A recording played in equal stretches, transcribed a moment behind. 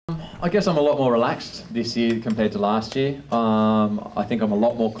I guess I'm a lot more relaxed this year compared to last year. I think I'm a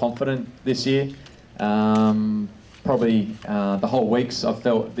lot more confident this year. Probably the whole weeks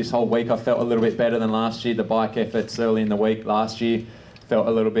this whole week I felt a little bit better than last year. The bike efforts early in the week last year felt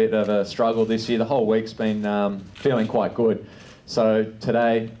a little bit of a struggle this year. The whole week's been feeling quite good. So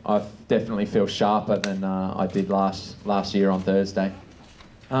today I definitely feel sharper than I did last year on Thursday.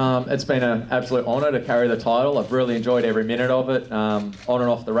 It's been an absolute honour to carry the title. I've really enjoyed every minute of it, on and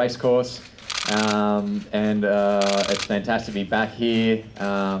off the race course. And it's fantastic to be back here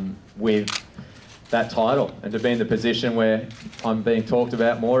with that title and to be in the position where I'm being talked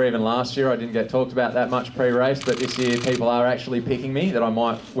about more. Even last year I didn't get talked about that much pre-race, but this year people are actually picking me that I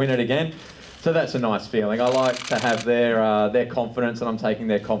might win it again. So that's a nice feeling. I like to have their confidence, and I'm taking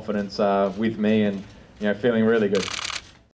their confidence with me, and feeling really good.